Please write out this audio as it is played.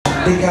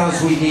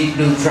because we need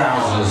new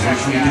trousers,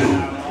 which we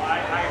do,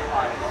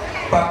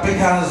 but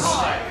because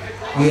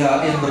we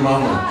are in the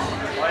moment.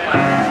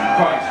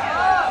 Quite.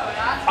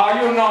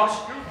 Are you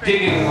not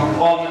digging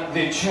on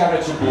the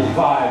charitable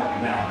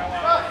vibe now?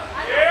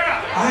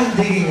 I'm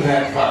digging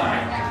that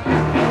vibe.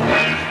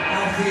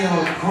 I feel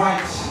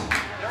quite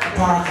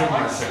apart from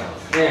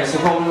myself. Yes,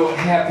 of all your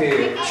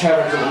happy,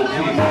 charitable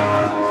people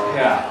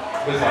here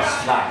with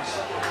us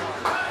tonight.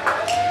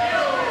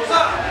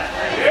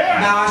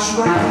 Now I should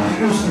like to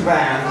introduce the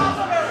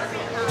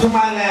band. To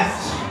my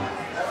left,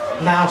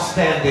 now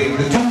standing,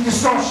 the Duke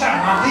Distortion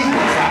on the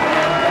guitar.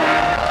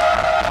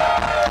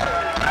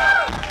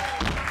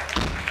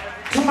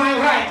 To my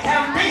right,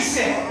 Count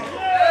Basie.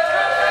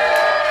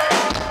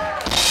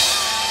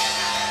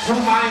 To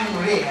my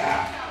rear,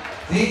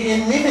 the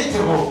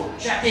inimitable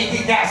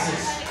Jackie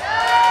Gases.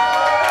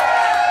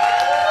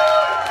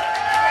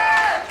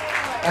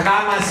 And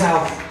I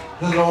myself,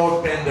 the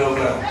Lord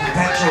Bendover,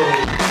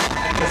 perpetually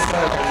at the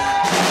service.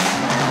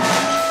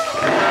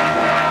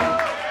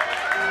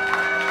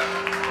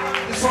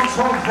 This one's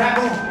called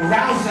Rabble,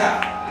 Rouser.